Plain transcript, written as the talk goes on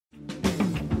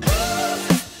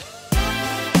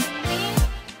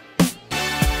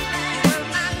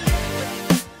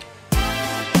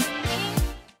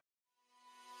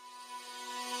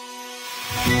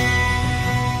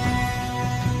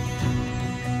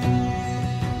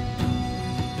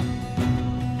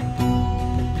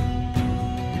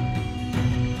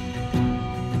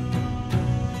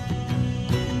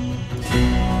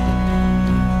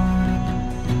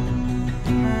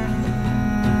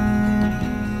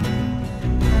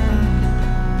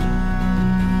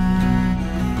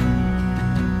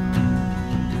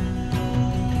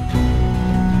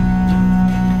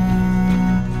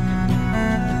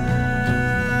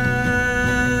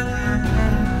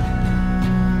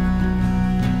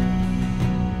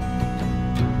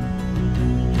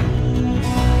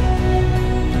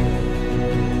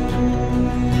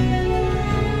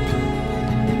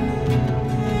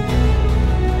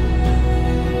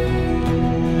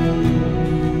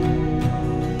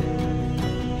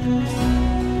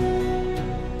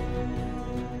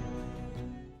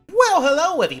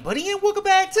Hello everybody and welcome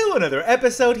back to another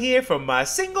episode here from my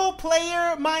single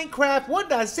player Minecraft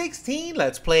 1.16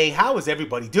 Let's Play. How is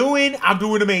everybody doing? I'm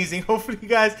doing amazing. Hopefully you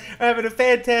guys are having a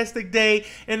fantastic day.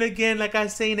 And again, like I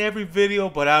say in every video,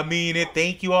 but I mean it,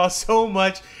 thank you all so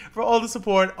much for all the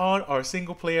support on our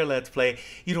single player Let's Play.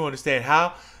 You don't understand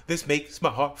how this makes my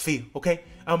heart feel, okay?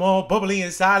 I'm all bubbly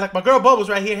inside like my girl Bubbles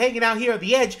right here, hanging out here at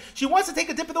the edge. She wants to take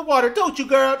a dip in the water, don't you,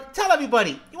 girl? Tell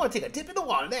everybody. You want to take a dip in the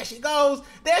water. There she goes.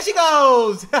 There she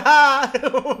goes.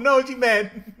 Oh, no, she mad.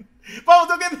 Bubbles,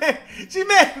 don't get mad. She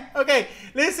mad. Okay,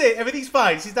 listen, everything's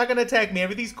fine. She's not going to attack me.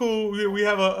 Everything's cool. We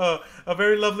have a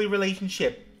very lovely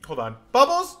relationship. Hold on.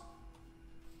 Bubbles?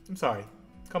 I'm sorry.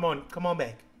 Come on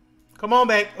back. Come on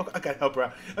back. Oh, I gotta help her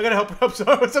out. I gotta help her out. I'm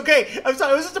sorry. It's okay. I'm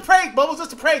sorry. It was just a prank. Bubbles,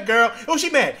 just a prank, girl. Oh, she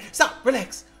mad. Stop.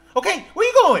 Relax. Okay, where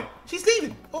you going? She's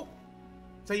leaving. Oh,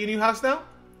 is that your new house now?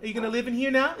 Are you gonna live in here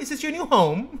now? Is this your new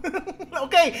home?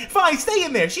 Okay, fine. Stay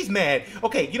in there. She's mad.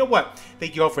 Okay, you know what?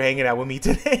 Thank you all for hanging out with me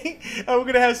today. We're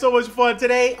gonna have so much fun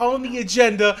today. On the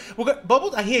agenda,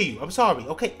 Bubbles, I hear you. I'm sorry.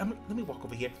 Okay, let me walk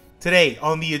over here. Today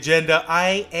on the agenda,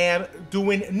 I am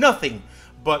doing nothing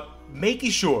but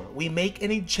making sure we make an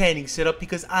enchanting setup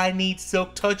because I need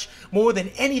silk touch more than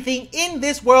anything in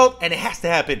this world, and it has to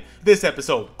happen this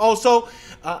episode. Also,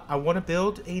 I want to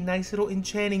build a nice little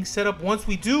enchanting setup. Once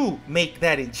we do make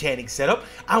that enchanting setup,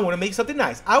 I want to make something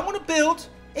nice. I want to build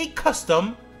a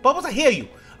custom, Bubbles, I hear you,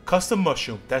 custom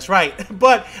mushroom. That's right.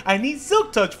 But I need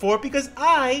silk touch for it because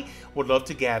I would love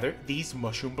to gather these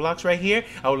mushroom blocks right here.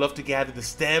 I would love to gather the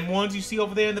stem ones you see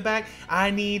over there in the back.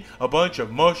 I need a bunch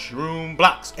of mushroom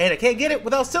blocks and I can't get it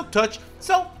without silk touch.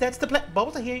 So that's the plan.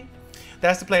 Bubbles, I hear you.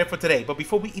 That's the plan for today. But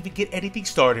before we even get anything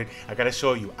started, I gotta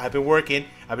show you. I've been working.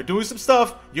 I've been doing some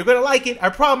stuff. You're gonna like it. I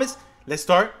promise. Let's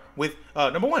start with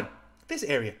number one. This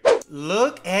area.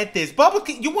 Look at this. Bubbles,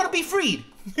 you want to be freed?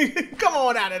 Come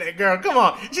on out of there, girl. Come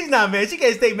on. She's not mad. She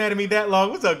can't stay mad at me that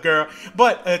long. What's up, girl?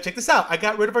 But check this out. I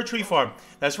got rid of our tree farm.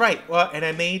 That's right. And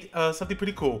I made something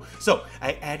pretty cool. So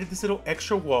I added this little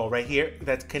extra wall right here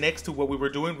that connects to what we were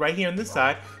doing right here on this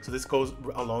side. So this goes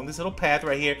along this little path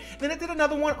right here. Then I did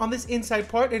another one on this inside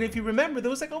part. And if you remember, there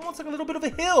was like almost like a little bit of a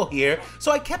hill here.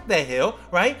 So I kept that hill,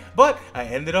 right? But I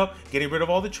ended up getting rid of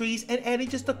all the trees and adding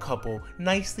just a couple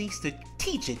nicely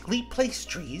strategically placed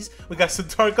trees. We got some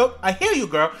dark oak. I hear you,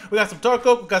 girl. We got some dark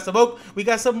oak, we got some oak, we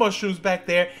got some mushrooms back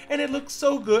there, and it looks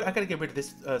so good. I gotta get rid of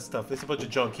this stuff. There's a bunch of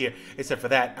junk here. Except for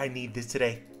that, I need this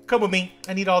today. Come with me.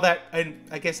 I need all that, and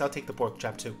I guess I'll take the pork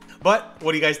chop too. But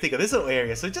what do you guys think of this little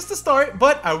area? So just to start,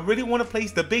 but I really want to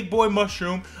place the big boy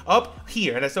mushroom up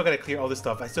here, and I still gotta clear all this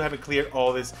stuff. I still haven't cleared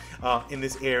all this in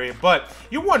this area. But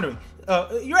you're wondering,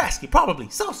 you're asking probably,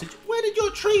 Sausage, where did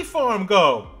your tree farm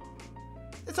go?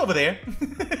 It's over there.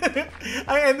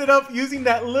 I ended up using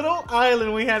that little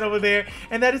island we had over there,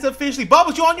 and that is officially...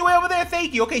 Bubbles, you on your way over there?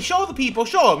 Thank you. Okay, show the people.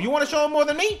 Show them. You want to show them more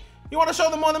than me? You want to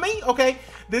show them more than me? Okay.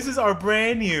 This is our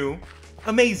brand new,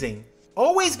 amazing,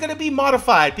 always going to be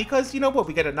modified because, you know what?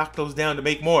 We got to knock those down to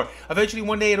make more. Eventually,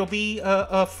 one day, it'll be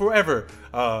a forever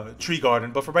tree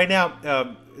garden. But for right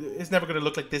now, it's never going to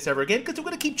look like this ever again because we're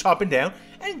going to keep chopping down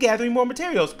and gathering more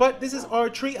materials. But this is our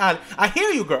tree island. I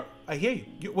hear you, girl. I hear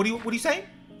you. What are you saying?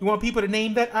 You want people to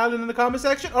name that island in the comment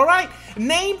section? All right,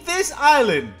 name this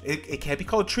island. It can't be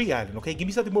called Tree Island, okay? Give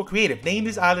me something more creative. Name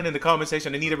this island in the comment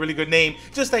section. I need a really good name,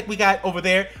 just like we got over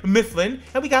there, Mifflin,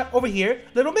 and we got over here,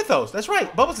 Little Mythos. That's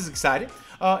right. Bubbles is excited,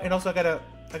 and also I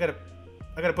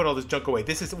gotta put all this junk away.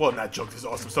 This is, well, not junk, this is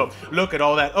awesome stuff. Look at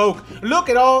all that oak. Look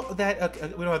at all that,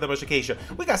 we don't have that much acacia.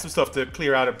 We got some stuff to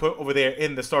clear out and put over there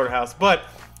in the starter house, but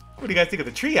what do you guys think of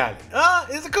the tree island?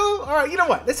 Is it cool? All right, you know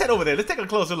what? Let's head over there. Let's take a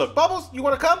closer look. Bubbles, you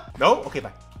want to come? No? Okay,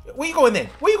 bye. Where you going then?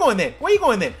 Where you going then? Where you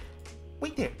going then?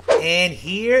 Wait there. And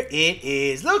here it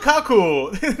is. Look how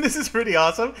cool. This is pretty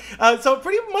awesome. So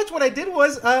pretty much what I did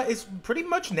was, it's pretty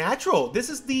much natural. This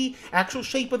is the actual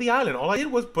shape of the island. All I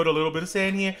did was put a little bit of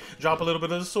sand here, drop a little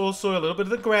bit of the soil, a little bit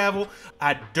of the gravel.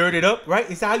 I dirted up, right?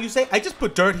 Is that how you say? I just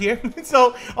put dirt here.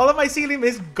 So all of my ceiling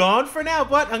is gone for now,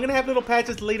 but I'm going to have little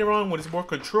patches later on when it's more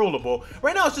controllable.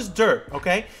 Right now it's just dirt,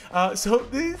 okay? So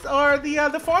these are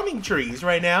the farming trees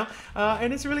right now,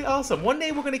 and it's really awesome. One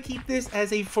day we're going to keep this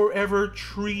as a forever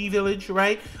tree village,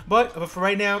 right? But for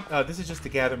right now, this is just to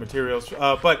gather materials,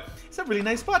 but it's a really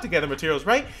nice spot to gather materials,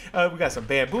 right? We got some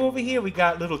bamboo over here. We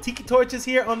got little tiki torches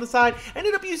here on the side. I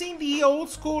ended up using the old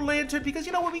school lantern because,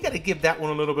 you know what, we got to give that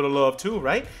one a little bit of love too,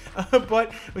 right?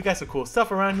 But we got some cool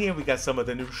stuff around here. We got some of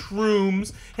the new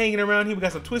shrooms hanging around here. We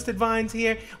got some twisted vines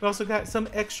here. We also got some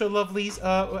extra lovelies.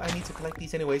 I need to collect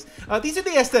these anyways. These are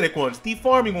the aesthetic ones. The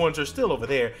farming ones are still over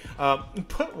there.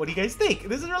 But what do you guys think?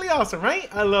 This is really awesome, right?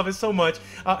 I love it so much. much.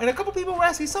 And a couple people were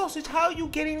asking, Sausage, how are you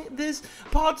getting this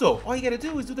puzzle? All you gotta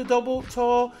do is do the double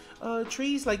tall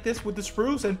trees like this with the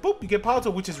spruce, and boop, you get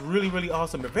puzzle, which is really, really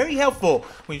awesome and very helpful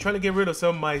when you're trying to get rid of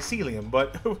some mycelium.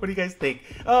 But what do you guys think?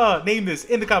 Name this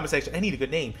in the comment section. I need a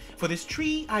good name for this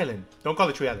tree island. Don't call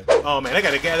it tree island. Oh man, I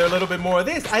gotta gather a little bit more of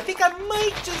this. I think I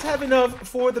might just have enough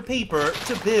for the paper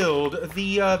to build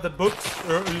the books,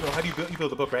 or you know, how do you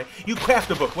build a book, right? You craft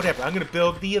a book, whatever. I'm gonna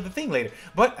build the thing later.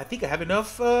 But I think I have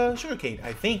enough sugarcane.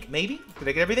 I think, maybe. Did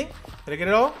I get everything? Did I get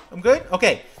it all? I'm good?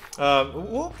 Okay.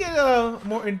 We'll get a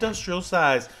more industrial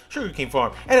size sugarcane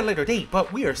farm at a later date,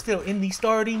 but we are still in the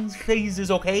starting phases,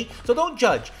 okay? So don't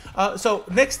judge. So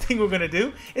next thing we're gonna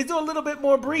do is do a little bit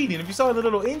more breeding. If you saw in the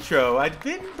little intro, I've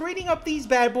been breeding up these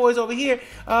bad boys over here,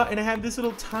 and I have this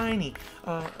little tiny,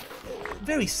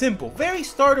 very simple, very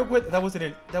starter with that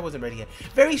wasn't ready yet.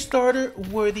 Very starter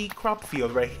worthy crop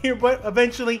field right here, but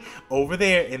eventually over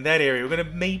there in that area,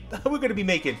 we're gonna be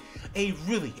making a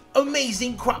really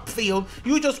amazing crop field.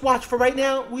 You just watch. For right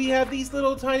now, we have these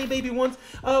little tiny baby ones,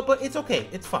 but it's okay.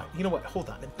 It's fine. You know what? Hold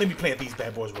on. Let me plant these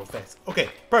bad boys real fast. Okay,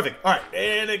 perfect. All right,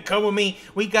 and then come with me.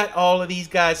 We got all of these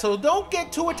guys, so don't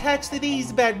get too attached to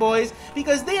these bad boys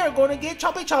because they are going to get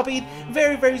choppy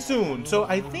very, very soon. So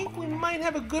I think we might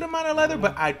have a good amount of leather,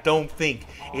 but I don't think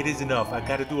it is enough. I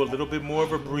got to do a little bit more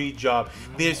of a breed job.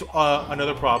 There's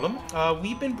another problem.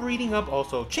 We've been breeding up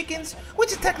also chickens,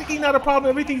 which is technically not a problem.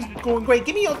 Everything's going great.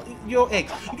 Give me your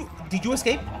eggs. Did you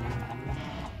escape?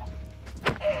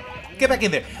 Get back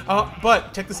in there.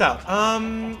 But check this out.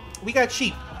 We got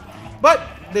sheep, but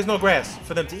there's no grass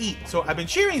for them to eat. So I've been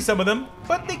shearing some of them,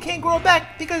 but they can't grow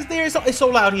back because it's so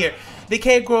loud here. They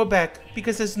can't grow back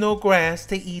because there's no grass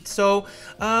to eat. So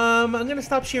I'm gonna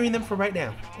stop shearing them for right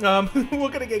now. We're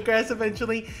gonna get grass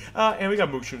eventually, and we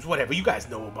got mushrooms, whatever. You guys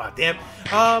know about them.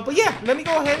 But yeah, let me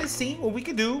go ahead and see what we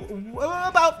can do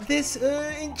about this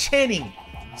enchanting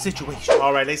situation.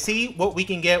 All right, let's see what we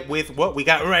can get with what we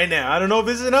got right now. I don't know if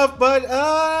this is enough, but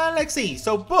let's see.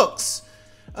 So books,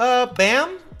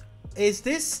 bam. Is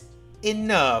this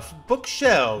enough?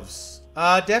 Bookshelves,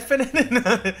 definitely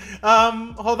not.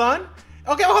 Hold on.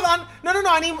 Okay, hold on. No.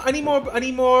 I need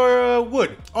more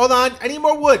wood. Hold on. I need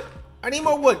more wood.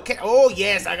 Okay. Oh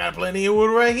yes, I got plenty of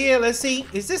wood right here. Let's see.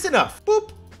 Is this enough?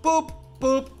 Boop, boop,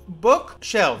 boop.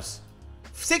 Bookshelves.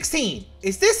 16.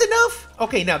 Is this enough?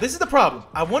 Okay, now this is the problem.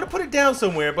 I want to put it down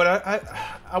somewhere, but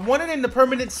I want it in the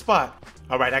permanent spot.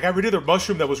 All right, I got rid of the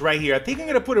mushroom that was right here. I think I'm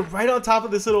gonna put it right on top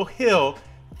of this little hill.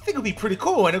 I think it'll be pretty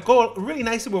cool, and it'll go really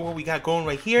nicely with what we got going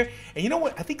right here. And you know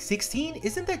what? I think 16,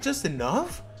 isn't that just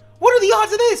enough? What are the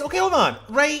odds of this? Okay, hold on.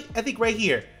 I think right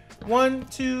here. 1,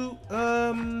 2,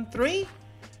 3.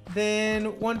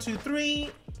 Then 1, 2, 3.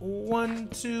 1,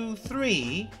 2,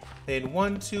 3. Then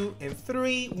 1, 2, and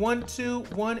 3. 1, 2,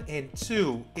 1, and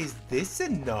 2. Is this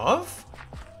enough?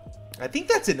 I think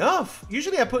that's enough.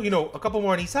 Usually I put, you know, a couple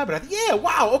more on each side, but I think, yeah,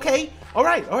 wow, okay. All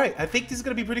right. I think this is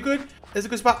gonna be pretty good. That's a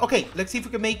good spot. Okay, let's see if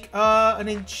we can make an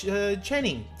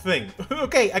enchanting thing.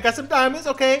 Okay, I got some diamonds,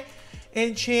 okay.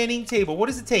 Enchanting table. What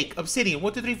does it take? Obsidian.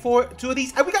 1, 2, 3, 4. 2 of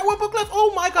these. And we got 1 book left.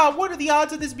 Oh my god, what are the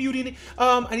odds of this beauty?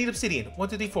 I need obsidian. 1,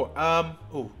 2, 3, 4.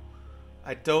 Oh.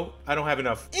 I don't have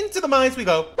enough. Into the mines we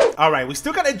go. All right, we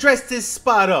still gotta dress this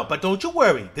spot up, but don't you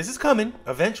worry. This is coming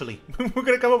eventually. We're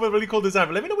gonna come up with a really cool design.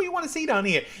 But let me know what you want to see down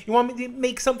here. You want me to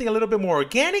make something a little bit more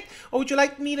organic, or would you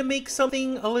like me to make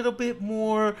something a little bit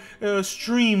more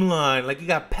streamlined, like you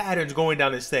got patterns going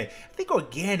down this thing? I think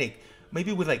organic,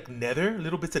 maybe with like nether,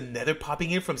 little bits of nether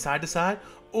popping in from side to side.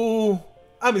 Oh,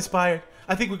 I'm inspired.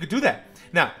 I think we could do that.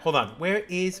 Now, hold on. Where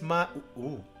is my...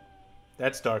 Ooh.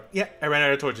 That's dark. Yeah, I ran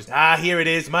out of torches. Ah, here it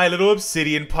is, my little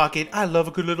obsidian pocket. I love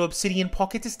a good little obsidian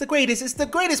pocket. It's the greatest. It's the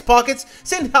greatest pockets.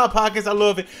 Send hot pockets. I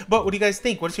love it. But what do you guys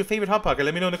think? What is your favorite hot pocket?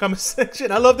 Let me know in the comment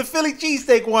section. I love the Philly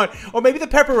cheesesteak one. Or maybe the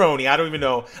pepperoni. I don't even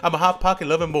know. I'm a hot pocket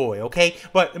loving boy, okay?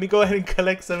 But let me go ahead and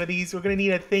collect some of these. We're going to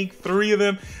need, I think, 3 of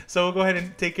them. So we'll go ahead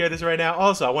and take care of this right now.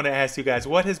 Also, I want to ask you guys,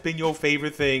 what has been your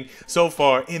favorite thing so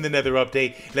far in the Nether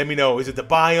update? Let me know. Is it the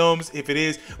biomes? If it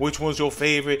is, which one's your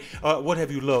favorite? What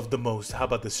have you loved the most? How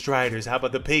about the striders? How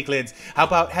about the piglins? How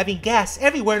about having gas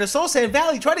everywhere in the Soul Sand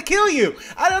Valley trying to kill you?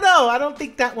 I don't know. I don't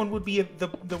think that one would be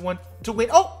the one to win.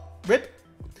 Oh, rip.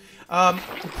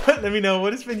 But let me know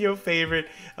what has been your favorite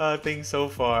thing so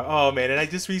far. Oh man, and I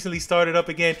just recently started up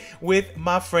again with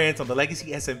my friends on the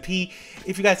Legacy SMP.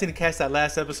 If you guys didn't catch that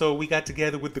last episode, we got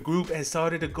together with the group and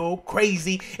started to go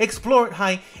crazy, exploring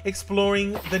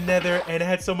the Nether, and I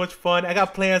had so much fun. I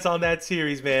got plans on that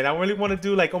series, man. I really want to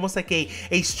do like almost like a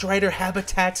Strider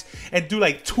habitat and do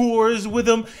like tours with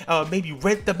them. Maybe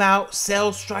rent them out,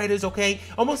 sell Striders, okay?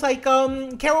 Almost like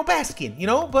Carol Baskin, you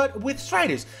know, but with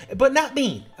Striders, but not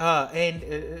mean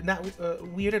and not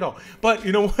weird at all. But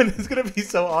you know what? It's gonna be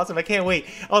so awesome. I can't wait.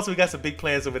 Also, we got some big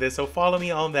plans over there, so follow me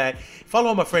on that. Follow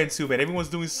all my friends too, man. Everyone's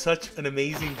doing such an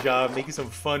amazing job making some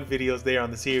fun videos there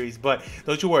on the series. But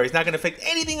don't you worry, it's not gonna affect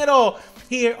anything at all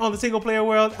here on the single player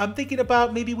world. I'm thinking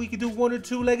about maybe we could do 1 or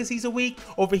 2 legacies a week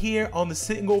over here on the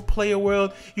single player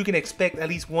world. You can expect at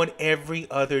least one every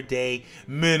other day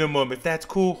minimum. If that's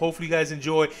cool, hopefully you guys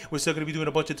enjoy. We're still gonna be doing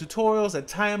a bunch of tutorials and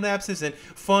time lapses and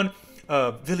fun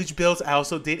village builds. I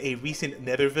also did a recent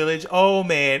Nether village. Oh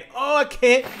man, oh, I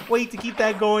can't wait to keep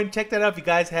that going. Check that out if you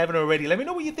guys haven't already. Let me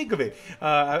know what you think of it.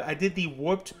 I did the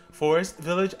warped forest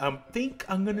village. I think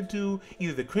I'm gonna do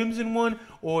either the crimson one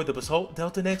or the basalt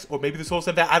delta next, or maybe the soul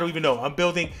sand. I don't even know. I'm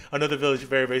building another village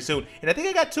very, very soon, and I think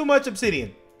I got too much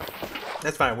obsidian.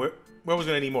 That's fine. We're always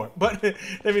gonna need more. But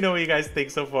let me know what you guys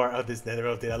think so far of this Nether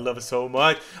update. I love it so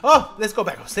much. Oh, let's go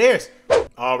back upstairs.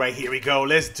 All right, here we go.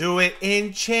 Let's do it.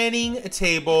 Enchanting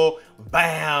table.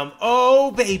 Bam. Oh,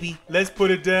 baby. Let's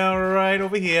put it down right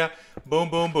over here. Boom,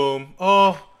 boom, boom.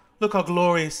 Oh, look how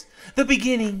glorious. The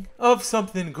beginning of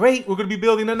something great. We're going to be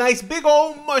building a nice big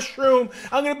old mushroom.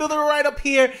 I'm going to build it right up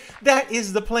here. That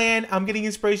is the plan. I'm getting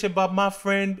inspiration by my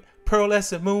friend Pearl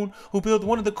S. Moon, who built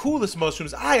one of the coolest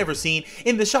mushrooms I ever seen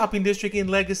in the shopping district in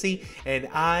Legacy, and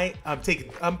I'm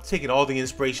taking all the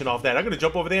inspiration off that. I'm gonna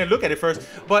jump over there and look at it first,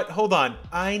 but hold on,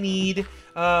 I need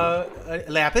a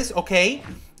lapis. Okay,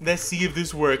 let's see if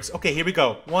this works. Okay, here we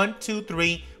go. 1, 2,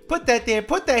 3. Put that there.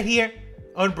 Put that here.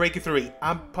 Unbreak it 3.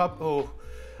 Oh,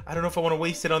 I don't know if I want to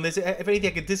waste it on this. If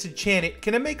anything, I can disenchant it.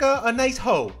 Can I make a nice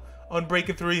hoe?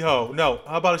 Unbreaking 3 hoe. No.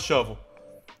 How about a shovel?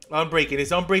 Unbreaking.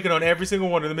 It's unbreaking on every single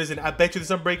one of them, isn't it? I bet you this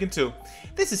unbreaking too.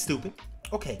 This is stupid.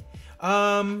 Okay.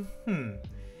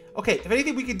 Okay, if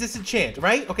anything, we can disenchant,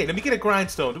 right? Okay, let me get a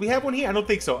grindstone. Do we have one here? I don't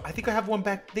think so. I think I have one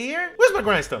back there. Where's my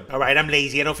grindstone? All right, I'm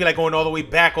lazy. I don't feel like going all the way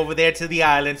back over there to the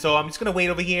island, so I'm just gonna wait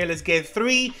over here. Let's get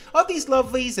 3 of these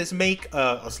lovelies. Let's make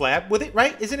a slab with it,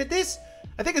 right? Isn't it this?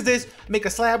 I think it's this. Make a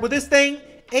slab with this thing,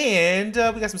 and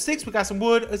we got some sticks. We got some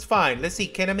wood. It's fine. Let's see.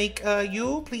 Can I make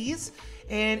you, please?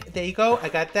 And there you go. I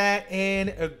got that. And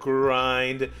a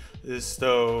grind the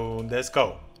stone. Let's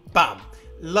go. Bam.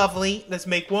 Lovely. Let's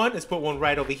make one. Let's put one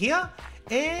right over here.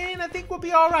 And I think we'll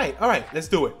be all right. All right, let's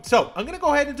do it. So I'm going to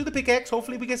go ahead and do the pickaxe.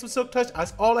 Hopefully we get some silk touch.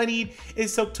 That's all I need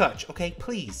is silk touch. Okay,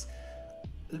 please.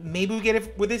 Maybe we get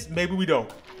it with this. Maybe we don't.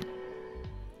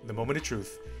 The moment of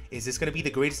truth. Is this going to be the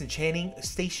greatest enchanting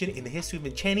station in the history of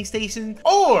enchanting stations?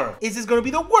 Or is this going to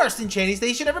be the worst enchanting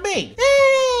station ever made?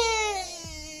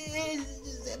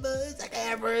 It's like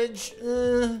average.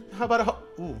 How about a hoe?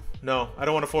 Ooh, no, I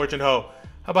don't want a fortune hoe.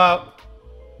 How about,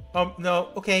 no,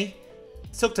 okay.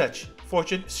 Silk touch,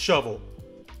 fortune, shovel.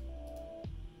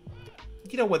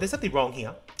 You know what, there's something wrong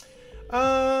here.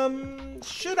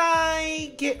 Should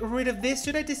I get rid of this?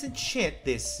 Should I disenchant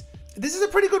this? This is a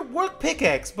pretty good work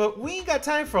pickaxe, but we ain't got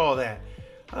time for all that.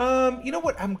 You know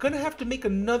what, I'm gonna have to make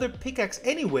another pickaxe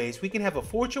anyways. We can have a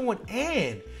fortune one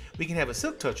and we can have a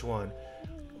silk touch one.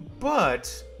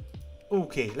 But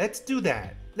okay, let's do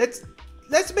that. Let's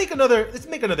make another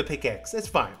pickaxe. That's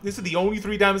fine. This is the only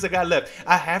 3 diamonds I got left.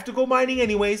 I have to go mining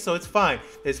anyway, so it's fine.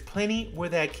 There's plenty where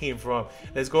that came from.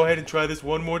 Let's go ahead and try this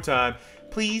one more time.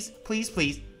 Please, please,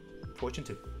 please. Fortune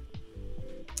 2.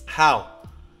 How?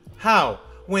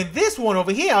 When this one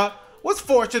over here was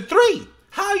fortune 3.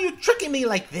 How are you tricking me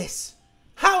like this?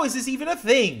 How is this even a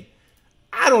thing?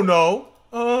 I don't know.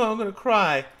 Oh, I'm gonna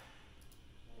cry.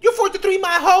 You fortune 3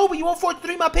 my hoe, but you won't fortune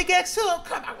 3 my pickaxe? Oh,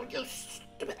 come on, you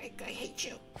stupid. I hate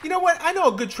you. You know what? I know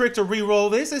a good trick to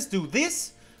re-roll this. Let's do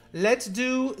this. Let's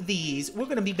do these. We're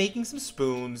going to be making some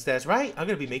spoons. That's right. I'm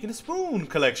going to be making a spoon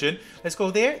collection. Let's go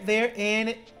there,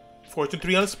 and fortune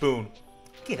 3 on a spoon.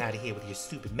 Get out of here with your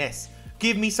stupid mess.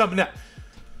 Give me something else.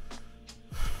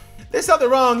 There's something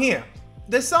wrong here.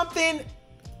 There's something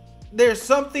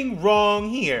wrong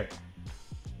here.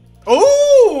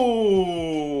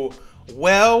 Oh!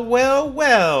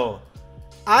 Well.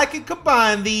 I can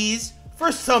combine these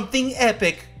for something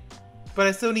epic. But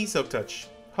I still need silk touch.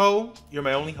 Ho, you're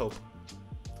my only hope.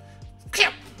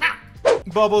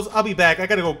 Bubbles, I'll be back. I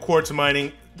gotta go quartz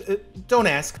mining. Don't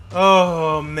ask.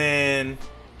 Oh, man.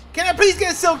 Can I please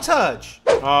get silk touch?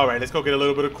 All right, let's go get a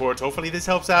little bit of quartz. Hopefully this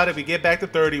helps out. If we get back to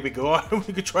 30, we go on.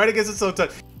 We could try to get some soul touch.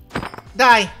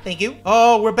 Die. Thank you.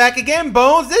 Oh, we're back again,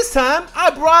 Bones. This time, I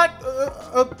brought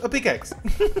a pickaxe.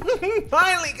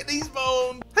 Finally, get these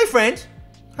bones. Hey, friend.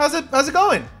 How's it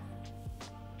going?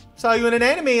 Saw you in an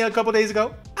anime a couple days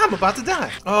ago. I'm about to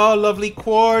die. Oh, lovely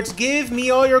quartz. Give me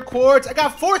all your quartz. I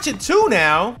got fortune 2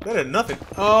 now. Better than nothing.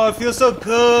 Oh, it feels so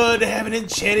good to have an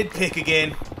enchanted pick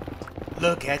again.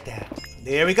 Look at that.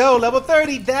 There we go, level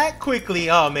 30 that quickly.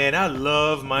 Oh man, I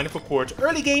love mining for quartz.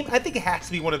 Early game, I think it has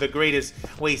to be one of the greatest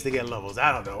ways to get levels.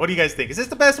 I don't know. What do you guys think? Is this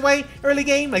the best way? Early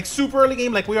game, like super early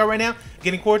game, like we are right now?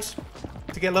 Getting quartz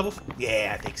to get levels?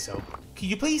 Yeah, I think so. Can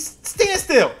you please stand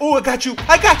still? Oh, I got you.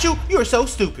 I got you. You are so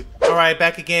stupid. All right,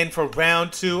 back again for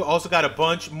round 2. Also got a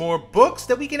bunch more books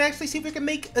that we can actually see if we can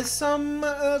make some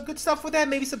good stuff with that.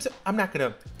 Maybe some... I'm not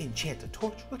going to enchant a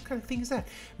torch. What kind of thing is that?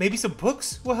 Maybe some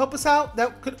books will help us out.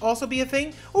 That could also be a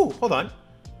thing. Oh, hold on.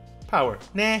 Power.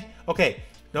 Nah. Okay.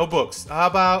 No books. How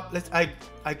about...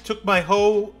 I took my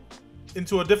hoe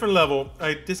into a different level.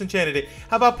 I disenchanted it.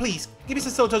 How about please give me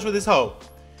some soul touch with this hoe?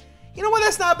 You know what?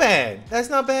 That's not bad. That's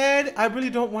not bad. I really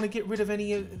don't want to get rid of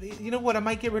any of... You know what? I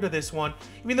might get rid of this one.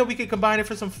 Even though we could combine it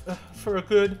for some... for a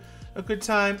good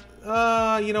time.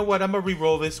 You know what? I'm going to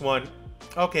re-roll this one.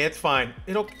 Okay, it's fine.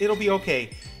 It'll be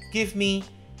okay. Give me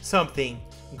something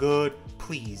good,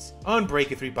 please.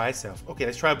 Unbreak it 3 by itself. Okay,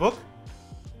 let's try a book.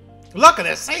 Look at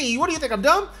this. Hey, what do you think? I'm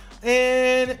dumb?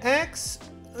 And X...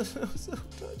 Silk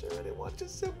touch. I really want your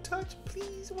silk touch.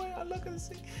 Please. Why I look at this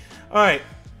thing? Alright.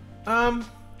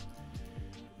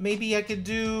 Maybe I could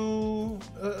do...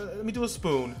 let me do a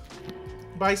spoon.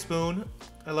 Bye, spoon.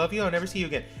 I love you. I'll never see you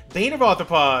again. Bane of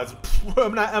Arthropods.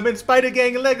 I'm in Spider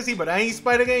Gang and Legacy, but I ain't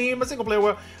Spider Gang here in my single player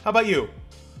world. How about you?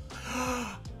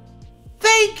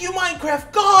 Thank you,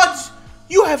 Minecraft gods!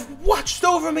 You have watched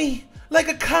over me like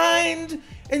a kind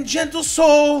and gentle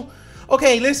soul.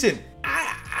 Okay, listen.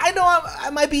 I know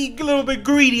I might be a little bit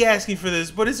greedy asking for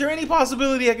this, but is there any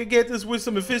possibility I could get this with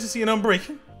some efficiency and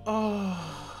unbreaking?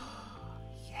 Oh...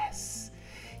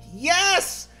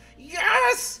 Yes!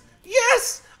 Yes!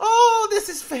 Yes! Oh, this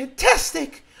is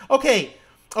fantastic! Okay,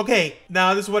 okay,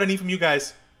 now this is what I need from you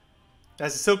guys.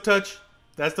 That's the silk touch,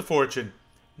 that's the fortune.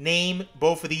 Name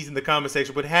both of these in the comment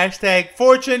section. Put hashtag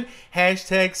fortune,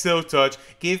 hashtag silk touch.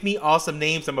 Give me awesome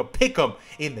names. I'm gonna pick them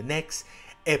in the next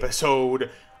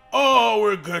episode. Oh,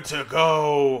 we're good to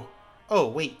go. Oh,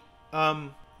 wait.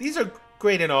 These are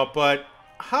great and all, but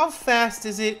how fast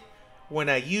is it when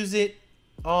I use it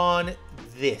on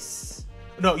this?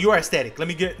 No, you are aesthetic. Let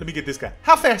me get this guy.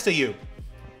 How fast are you?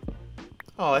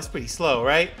 Oh, that's pretty slow,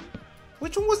 right?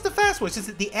 Which one was the fast one? Is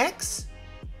it the X?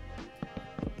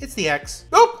 It's the X.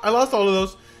 Nope, I lost all of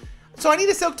those. So I need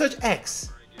a silk touch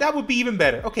X. That would be even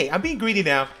better. Okay, I'm being greedy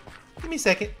now. Give me a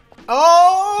second.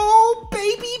 Oh,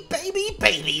 baby, baby,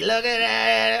 baby. Look at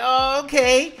that.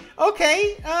 Okay,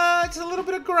 okay. Just a little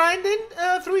bit of grinding.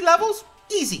 3 levels.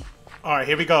 Easy. All right,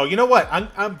 here we go. You know what?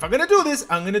 If I'm gonna do this,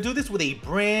 I'm gonna do this with a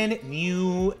brand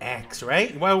new axe,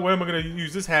 right? Where am I gonna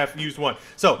use this half-used one?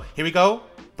 So here we go.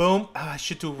 Boom. I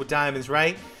should do it with diamonds,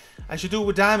 right? I should do it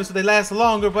with diamonds so they last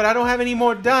longer, but I don't have any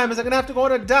more diamonds. I'm gonna have to go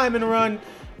on a diamond run.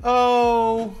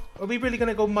 Oh, are we really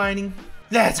gonna go mining?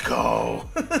 Let's go.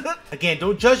 Again,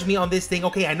 don't judge me on this thing.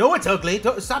 Okay, I know it's ugly.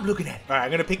 Stop looking at it. All right, I'm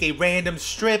gonna pick a random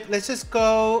strip. Let's just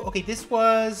go. Okay, this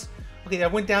was... Okay, I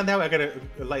went down that way. I gotta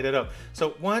light it up.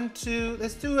 So 1, 2,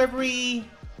 let's do 3.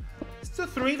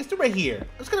 Let's do right here.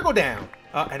 I'm just gonna go down.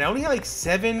 And I only have like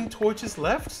 7 torches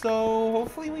left, so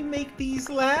hopefully we make these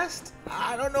last.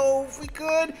 I don't know if we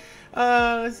could.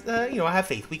 You know, I have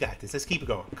faith. We got this. Let's keep it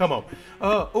going. Come on.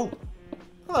 Oh,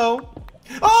 hello.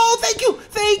 Oh, thank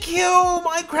you,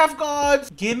 Minecraft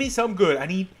gods. Give me some good. I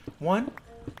need 1,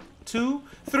 2,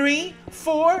 3,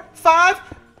 4, 5,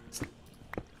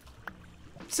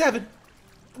 7.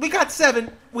 We got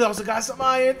 7. We also got some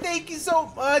iron. Thank you so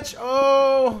much.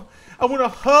 Oh, I want to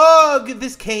hug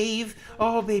this cave.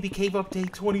 Oh, baby, cave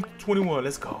update 2021.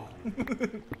 Let's go.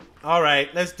 All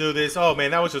right, let's do this. Oh,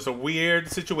 man, that was just a weird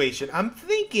situation. I'm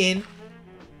thinking,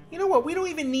 you know what? We don't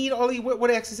even need all the...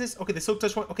 What X is this? Okay, the silk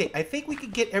touch one. Okay, I think we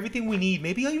could get everything we need.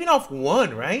 Maybe even off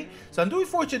 1, right? So I'm doing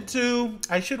fortune 2.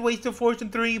 I should wait till fortune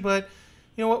 3, but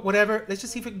you know what? Whatever. Let's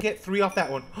just see if we can get 3 off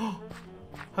that one.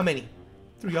 How many?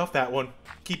 3 off that one.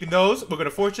 Keeping those. We're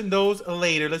gonna fortune those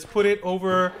later. Let's put it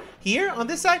over here on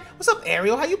this side. What's up,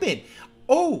 Ariel? How you been?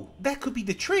 Oh, that could be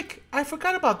the trick. I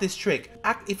forgot about this trick.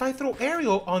 If I throw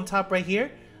Ariel on top right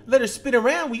here, let her spin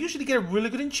around, we usually get a really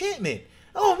good enchantment.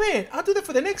 Oh man, I'll do that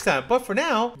for the next time. But for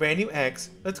now, brand new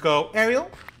X. Let's go. Ariel,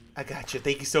 I got you.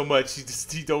 Thank you so much.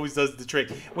 He always does the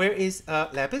trick. Where is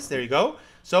Lapis? There you go.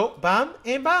 So, bam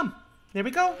and bam. There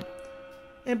we go.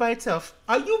 And by itself.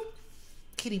 Are you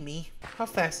kidding me? How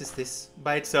fast is this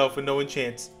by itself with no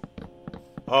enchants?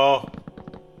 Oh,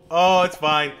 it's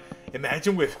fine.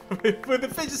 Imagine with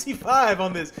efficiency 5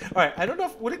 on this. All right, I don't know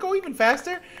if, would it go even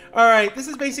faster? All right, this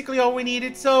is basically all we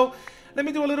needed. So let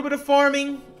me do a little bit of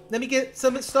farming. Let me get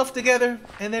some stuff together,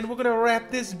 and then we're gonna wrap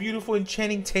this beautiful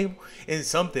enchanting table in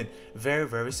something very,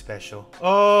 very special.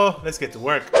 Oh, let's get to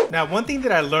work. Now, one thing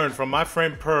that I learned from my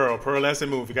friend Pearl Lesson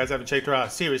Move, if you guys haven't checked her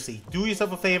out, seriously, do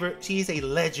yourself a favor. She is a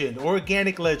legend,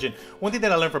 organic legend. One thing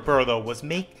that I learned from Pearl though was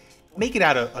make it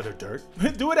out of dirt.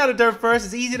 Do it out of dirt first.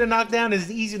 It's easy to knock down. It's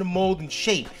easy to mold and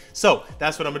shape. So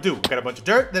that's what I'm gonna do. Got a bunch of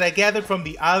dirt that I gathered from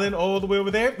the island all the way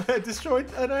over there. Destroyed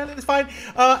an island. It's fine.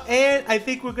 And I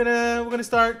think we're gonna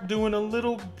start doing a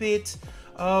little bit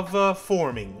of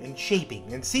forming and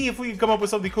shaping and see if we can come up with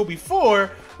something cool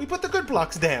before we put the good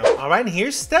blocks down. All right, and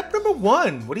here's step number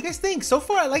 1. What do you guys think? So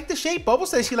far, I like the shape. Bubble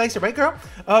says she likes it, right, girl?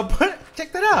 But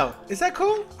check that out. Is that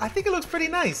cool? I think it looks pretty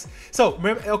nice. So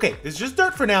remember, okay, it's just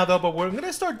dirt for now though, but what we're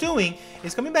gonna start doing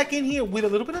is coming back in here with a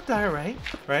little bit of diorite,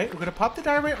 right? We're gonna pop the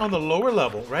diorite on the lower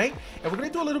level, right? And we're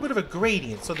gonna do a little bit of a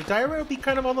gradient. So the diorite will be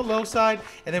kind of on the low side,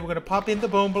 and then we're gonna pop in the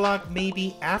bone block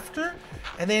maybe after,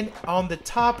 and then on the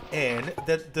top end,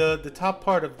 the top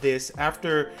part of this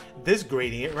after this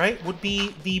gradient, right, would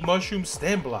be the mushroom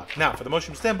stem block. Now for the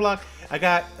mushroom stem block, I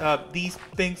got these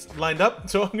things lined up,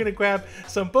 so I'm gonna grab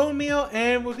some bone meal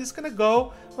and we're just gonna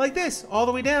go like this all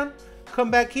the way down.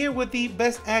 Come back here with the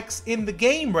best axe in the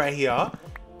game right here,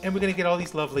 and we're gonna get all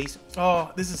these lovelies.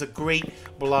 Oh, this is a great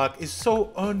block. It's so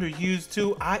underused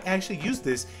too. I actually used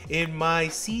this in my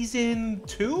season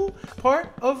 2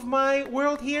 part of my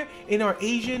world here in our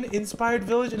Asian inspired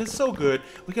village, and it's so good.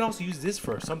 We can also use this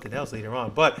for something else later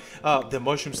on, but the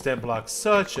mushroom stem block,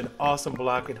 such an awesome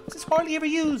block, and it's hardly ever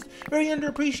used, very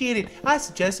underappreciated. I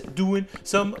suggest doing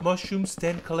some mushroom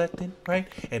stem collecting, right,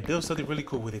 and build something really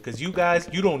cool with it, because you guys,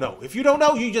 you don't know. If you don't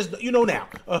know, you know now.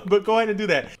 But go ahead and do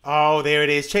that. Oh, there it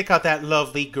is. Check out that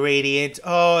lovely gradient.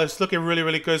 Oh, it's looking really,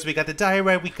 really good. So we got the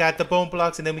diorite, we got the bone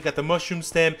blocks, and then we got the mushroom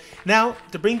stem. Now,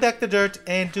 to bring back the dirt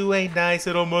and do a nice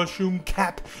little mushroom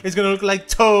cap, it's gonna look like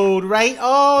Toad, right?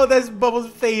 Oh, that's Bubbles'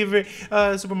 favorite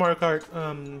Super Mario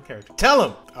Kart character. Tell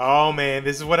him. Oh man,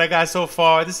 this is what I got so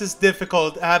far. This is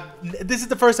difficult. This is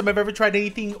the first time I've ever tried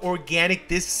anything organic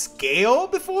this scale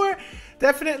before.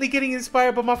 Definitely getting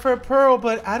inspired by my friend Pearl,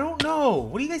 but I don't know.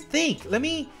 What do you guys think? Let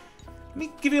me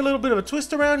give you a little bit of a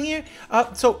twist around here.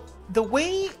 So the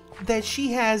way that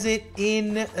she has it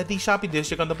in the shopping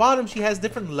district, on the bottom she has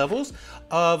different levels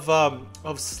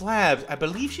of slabs. I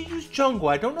believe she used jungle.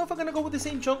 I don't know if I'm gonna go with the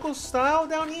same jungle style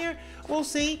down here. We'll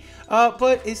see.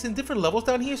 But it's in different levels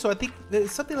down here, so I think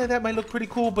something like that might look pretty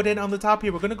cool. But then on the top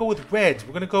here, we're gonna go with reds.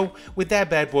 We're gonna go with that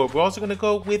bad boy. We're also gonna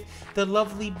go with the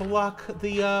lovely block,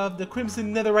 the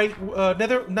crimson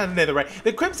netherite,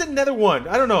 the crimson nether one.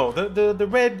 I don't know, the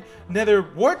red nether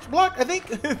wart block. I think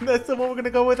that's the one we're gonna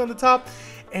go with on the top.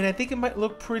 And I think it might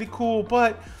look pretty cool,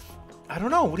 but I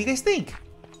don't know. What do you guys think?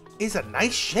 It's a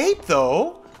nice shape,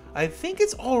 though. I think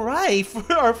it's all right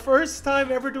for our first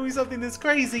time ever doing something this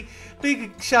crazy.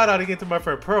 Big shout out again to my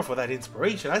friend Pearl for that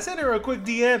inspiration. I sent her a quick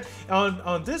DM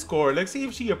on Discord. Let's see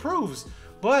if she approves.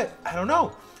 But I don't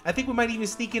know. I think we might even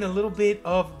sneak in a little bit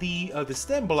of the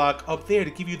stem block up there to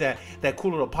give you that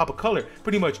cool little pop of color.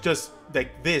 Pretty much just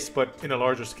like this, but in a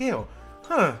larger scale.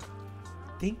 Huh.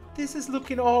 Think this is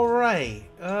looking all right.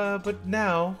 But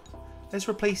now let's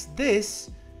replace this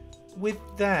with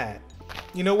that.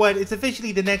 You know what? It's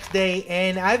officially the next day,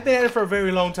 and I've been at it for a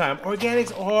very long time.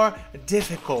 Organics are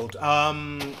difficult.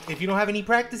 If you don't have any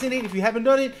practice in it, if you haven't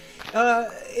done it,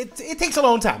 it takes a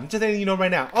long time. Just letting you know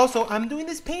right now. Also, I'm doing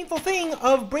this painful thing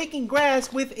of breaking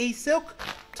grass with a silk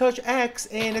touch axe,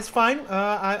 and it's fine.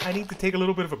 I need to take a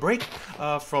little bit of a break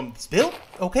from this build,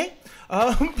 okay?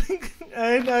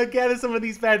 And gather some of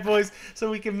these bad boys so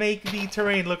we can make the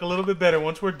terrain look a little bit better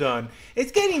once we're done.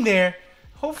 It's getting there.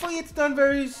 Hopefully it's done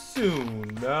very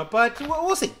soon, but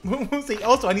we'll see. We'll see.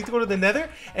 Also, I need to go to the Nether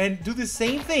and do the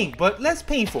same thing, but less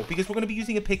painful, because we're going to be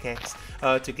using a pickaxe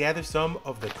to gather some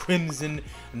of the crimson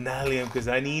nyllium, because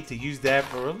I need to use that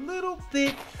for a little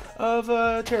bit of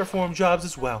terraform jobs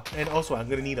as well. And also, I'm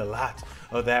going to need a lot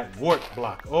of that wart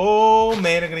block. Oh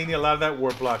man, I'm going to need a lot of that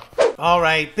wart block. All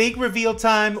right, big reveal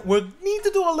time. We need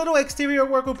to do a little exterior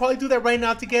work. We'll probably do that right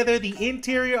now together. The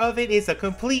interior of it is a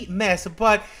complete mess,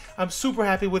 but I'm super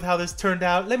happy with how this turned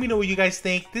out. Let me know what you guys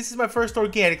think. This is my first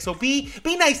organic, so be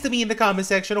nice to me in the comment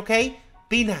section, okay?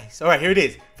 Be nice. All right, here it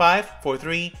is. 5, 4,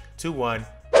 3, 2, 1.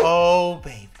 Oh,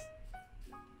 baby.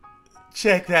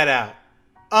 Check that out.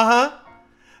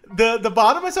 The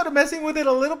bottom, I started messing with it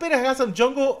a little bit. I got some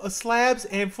jungle slabs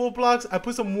and full blocks. I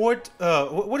put some more,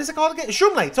 what is it called again?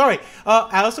 Shroomlight, sorry.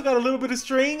 I also got a little bit of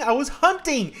string. I was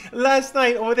hunting last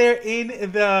night over there in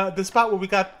the spot where we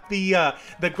got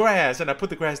the grass, and I put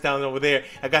the grass down over there.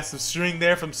 I got some string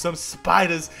there from some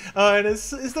spiders, and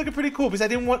it's looking pretty cool because I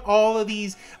didn't want all of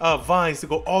these vines to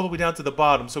go all the way down to the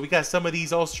bottom. So we got some of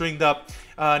these all stringed up.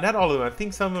 Not all of them. I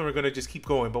think some of them are going to just keep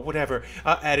going, but whatever.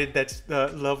 Added that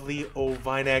lovely old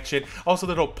vine action. Also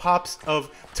little pops of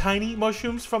tiny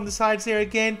mushrooms from the sides there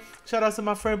again. Shout out to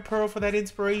my friend Pearl for that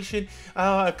inspiration.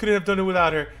 I couldn't have done it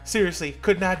without her. Seriously,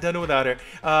 could not have done it without her.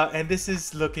 And this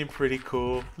is looking pretty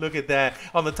cool. Look at that.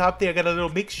 On the top there, I got a little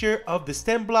mixture of the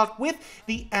stem block with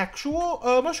the actual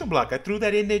mushroom block. I threw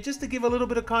that in there just to give a little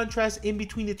bit of contrast in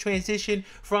between the transition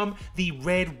from the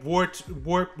red wart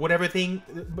whatever thing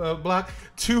block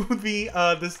to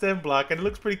the stem block, and it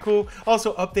looks pretty cool.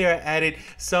 Also up there, I added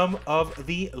some of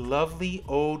the lovely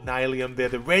old nylium there.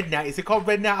 The red now, is it called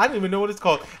red now? I don't even know what it's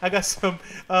called. I got some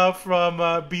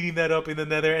from beating that up in the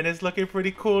nether, and it's looking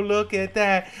pretty cool. Look at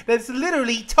that. That's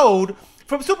literally Toad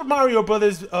from Super Mario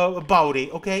Brothers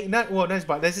body, okay? Not his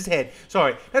body. That's his head.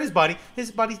 Sorry, not his body.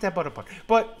 His body's that bottom part.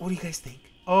 But what do you guys think?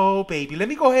 Oh, baby. Let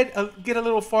me go ahead and get a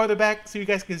little farther back so you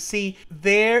guys can see.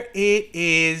 There it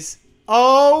is.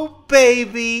 Oh,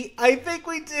 baby. I think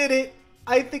we did it.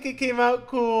 I think it came out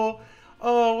cool.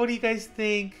 Oh, what do you guys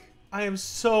think? I am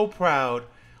so proud.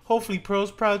 Hopefully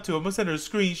Pearl's proud too. I'm gonna send her a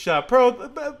screenshot.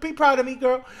 Pearl, be proud of me,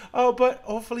 girl. Oh, but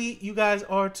hopefully you guys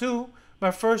are too.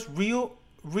 My first real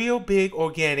big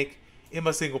organic in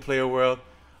my single player world.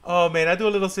 Oh man, I do a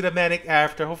little cinematic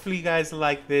after. Hopefully you guys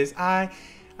like this. I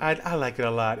like it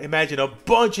a lot. Imagine a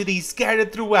bunch of these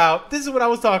scattered throughout. This is what I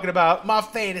was talking about. My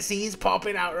fantasy is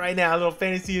popping out right now. A little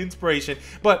fantasy inspiration.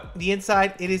 But the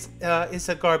inside, it's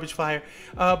a garbage fire.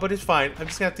 But it's fine. I'm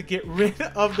just going to have to get rid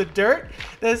of the dirt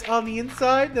that's on the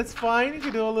inside. That's fine. You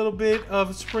can do a little bit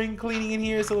of spring cleaning in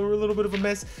here. It's a little bit of a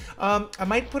mess. I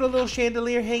might put a little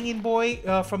chandelier hanging boy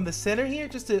from the center here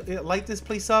just to light this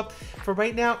place up. For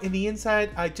right now, in the inside,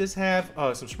 I just have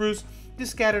some spruce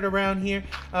just scattered around here,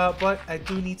 but I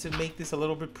do need to make this a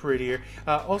little bit prettier.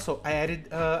 Also, I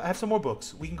have some more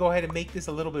books. We can go ahead and make this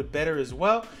a little bit better as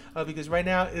well, because right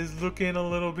now it's looking a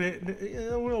little bit,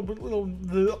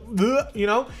 you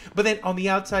know. But then on the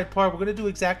outside part, we're gonna do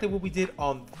exactly what we did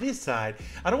on this side.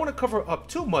 I don't want to cover up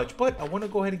too much, but I want to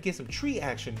go ahead and get some tree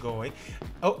action going.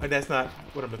 Oh, and that's not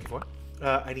what I'm looking for.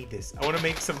 I need this. I want to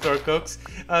make some dark oaks.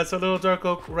 So a little dark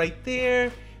oak right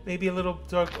there. Maybe a little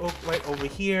dark oak right over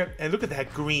here. And look at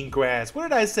that green grass. What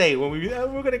did I say? When we're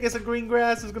going to get some green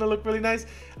grass, it's going to look really nice.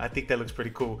 I think that looks pretty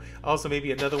cool. Also,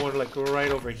 maybe another one like right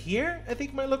over here, I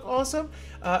think might look awesome.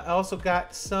 I also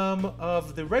got some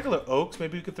of the regular oaks.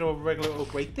 Maybe we could throw a regular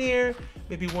oak right there.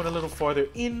 Maybe one a little farther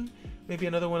in. Maybe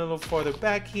another one a little farther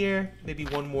back here. Maybe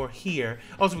one more here.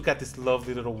 Also, we got this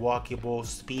lovely little walkable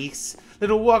space.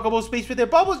 Little walkable space right there.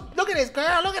 Bubbles, look at this,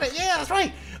 girl. Look at it. Yeah, that's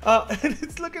right. And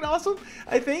it's looking awesome,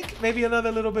 I think. Maybe another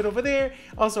little bit over there.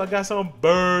 Also, I got some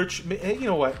birch. You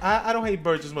know what? I don't hate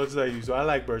birch as much as I used to. I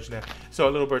like birch now. So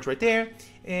a little birch right there.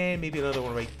 And maybe another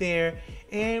one right there.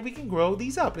 And we can grow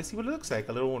these up. Let's see what it looks like.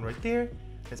 A little one right there.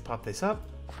 Let's pop this up.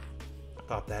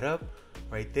 Pop that up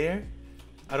right there.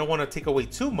 I don't want to take away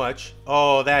too much.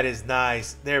 Oh, that is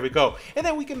nice. There we go. And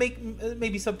then we can make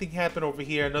maybe something happen over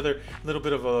here. Another little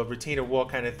bit of a retainer wall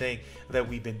kind of thing that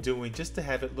we've been doing just to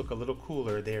have it look a little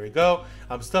cooler. There we go.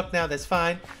 I'm stuck now. That's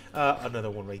fine. Another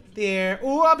one right there.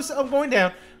 Ooh, I'm going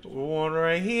down. One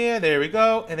right here. There we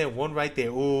go. And then one right there.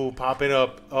 Ooh, popping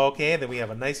up. Okay, and then we have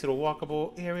a nice little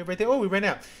walkable area right there. Oh, we ran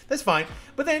out. That's fine.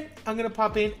 But then I'm going to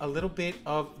pop in a little bit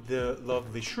of the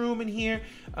lovely shroom in here.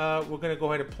 We're going to go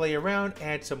ahead and play around,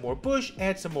 add some more bush,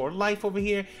 add some more life over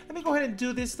here. Let me go ahead and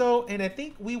do this though, and I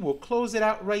think we will close it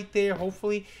out right there.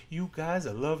 Hopefully you guys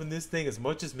are loving this thing as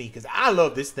much as me, because I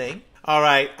love this thing. All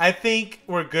right, I think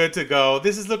we're good to go.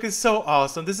 This is looking so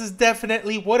awesome. This is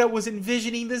definitely what I was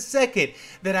envisioning the second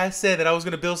that I said that I was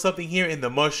going to build something here in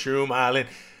the mushroom island,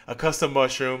 a custom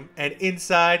mushroom, and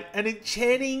inside an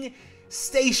enchanting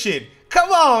station.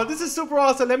 Come on, this is super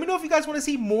awesome. Let me know if you guys want to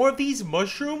see more of these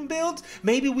mushroom builds.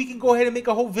 Maybe we can go ahead and make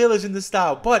a whole village in this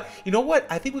style. But you know what?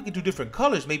 I think we can do different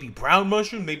colors. Maybe brown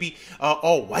mushroom, maybe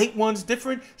all white ones,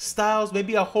 different styles.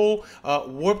 Maybe a whole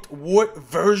warped wart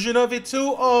version of it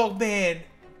too. Oh man,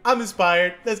 I'm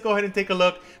inspired. Let's go ahead and take a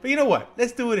look. But you know what?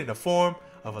 Let's do it in the form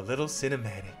of a little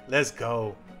cinematic. Let's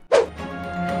go.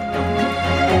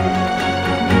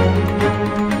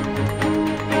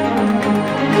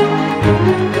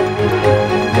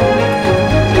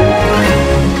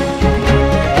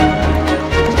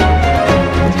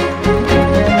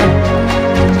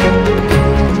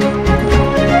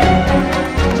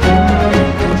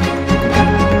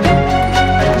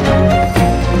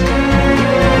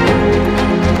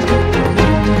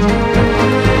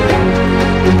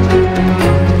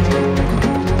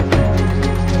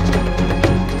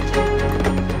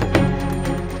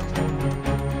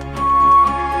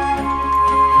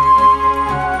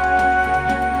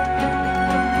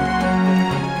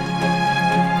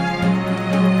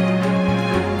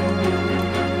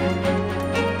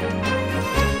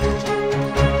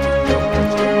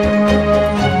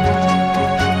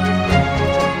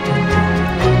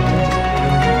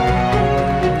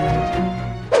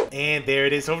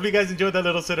 Hopefully you guys enjoyed that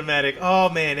little cinematic. Oh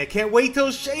man, I can't wait till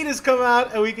shaders come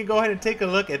out and we can go ahead and take a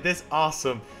look at this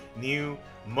awesome new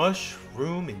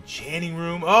mushroom enchanting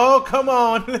room. Oh, come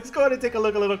on. Let's go ahead and take a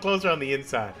look a little closer on the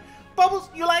inside.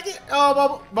 Bubbles, you like it?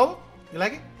 Oh, Bubble, you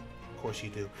like it? Of course you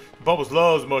do. Bubbles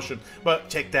loves mushroom, but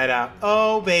check that out.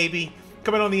 Oh, baby.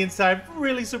 Coming on the inside,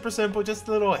 really super simple. Just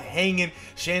a little hanging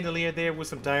chandelier there with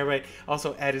some diorite.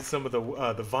 Also added some of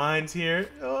the vines here.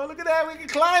 Oh, look at that. We can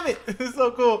climb it. It's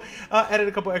so cool. Added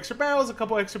a couple extra barrels, a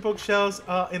couple extra bookshelves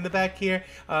in the back here.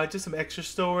 Just some extra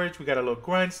storage. We got a little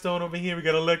grindstone over here. We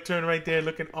got a lectern right there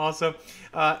looking awesome.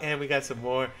 And we got some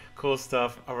more cool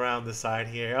stuff around the side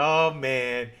here. Oh,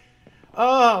 man.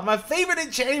 Oh, my favorite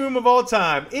enchanting room of all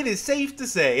time. It is safe to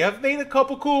say. I've made a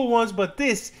couple cool ones, but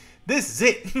this is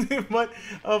it. But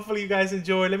hopefully you guys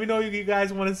enjoyed. Let me know what you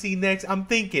guys want to see next. I'm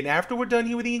thinking after we're done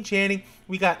here with the enchanting,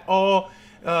 we got all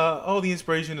the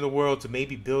inspiration in the world to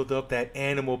maybe build up that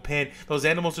animal pen. Those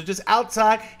animals are just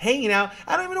outside hanging out.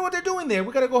 I don't even know what they're doing there.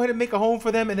 We got to go ahead and make a home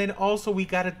for them. And then also we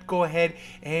got to go ahead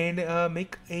and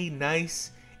make a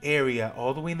nice area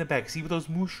all the way in the back. See where those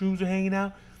mushrooms are hanging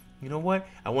out? You know what?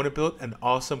 I want to build an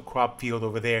awesome crop field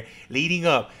over there leading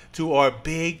up to our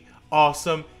big,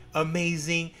 awesome,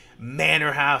 amazing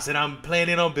manor house that I'm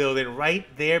planning on building right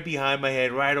there behind my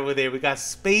head, right over there. We got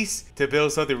space to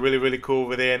build something really, really cool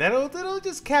over there, and that'll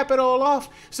just cap it all off.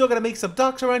 Still gotta make some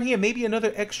docks around here, maybe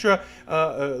another extra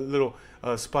little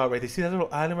spot right there. See that little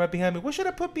island right behind me? What should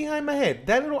I put behind my head?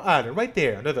 That little island right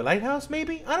there. Another lighthouse,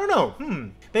 maybe? I don't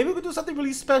know. Maybe we could do something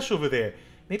really special over there.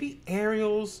 Maybe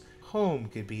Ariel's home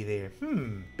could be there.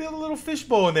 Build a little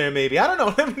fishbowl in there maybe. I don't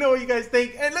know. Let me know what you guys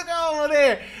think. And look over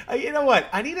there. You know what?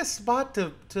 I need a spot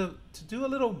to do a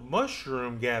little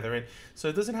mushroom gathering. So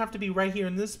it doesn't have to be right here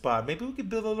in this spot. Maybe we could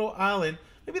build a little island.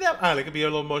 Maybe that island could be a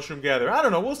little mushroom gathering. I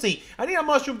don't know. We'll see. I need a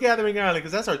mushroom gathering island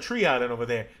because that's our tree island over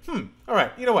there. All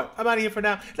right. You know what? I'm out of here for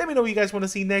now. Let me know what you guys want to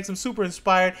see next. I'm super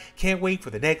inspired. Can't wait for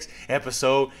the next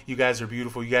episode. You guys are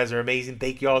beautiful. You guys are amazing.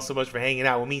 Thank you all so much for hanging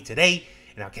out with me today.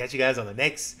 And I'll catch you guys on the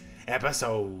next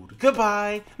episode.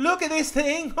 Goodbye. Look at this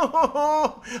thing.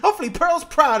 Hopefully Pearl's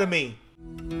proud of me.